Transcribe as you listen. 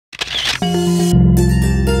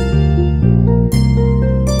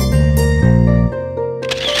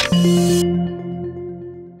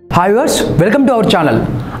Hi viewers, welcome to our channel.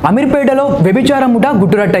 అమీర్పేటలో వ్యభిచారం ముఠ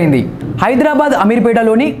గుట్టురట్టయింది. హైదరాబాద్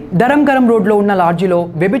అమీర్పేటలోని ధరంకరం రోడ్లో ఉన్న లాడ్జిలో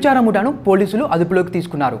వ్యభిచారం ముఠను పోలీసులు అదుపులోకి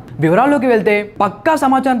తీసుకున్నారు. వివరాల్లోకి వెళ్తే పక్కా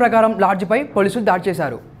సమాచారం ప్రకారం లాడ్జిపై పోలీసులు దాడి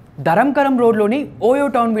చేశారు. ధరంకరం రోడ్లోని ఓయో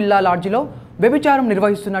టౌన్ విల్లా లాడ్జిలో వ్యభిచారం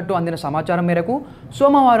నిర్వహిస్తున్నట్టు అందిన సమాచారం మేరకు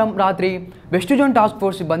సోమవారం రాత్రి వెస్ట్ జోన్ టాస్క్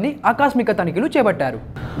ఫోర్స్ సిబ్బంది ఆకస్మిక తనిఖీలు చేపట్టారు.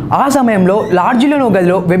 ఆ సమయంలో లాడ్జిలోని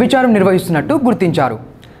గదిలో వ్యభిచారం నిర్వహిస్తున్నట్టు గుర్తించారు.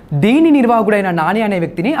 దీని నిర్వాహకుడైన నాని అనే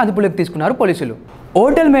వ్యక్తిని అదుపులోకి తీసుకున్నారు పోలీసులు.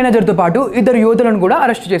 హోటల్ మేనేజర్తో పాటు ఇద్దరు యువతులను కూడా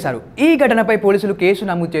అరెస్టు చేశారు. ఈ ఘటనపై పోలీసులు కేసు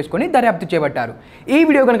నమోదు చేసుకుని దర్యాప్తు చేపట్టారు. ఈ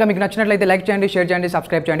వీడియో కనుక మీకు నచ్చినట్లయితే లైక్ చేయండి, షేర్ చేయండి,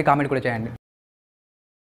 సబ్స్క్రైబ్ చేయండి, కామెంట్ కూడా చేయండి.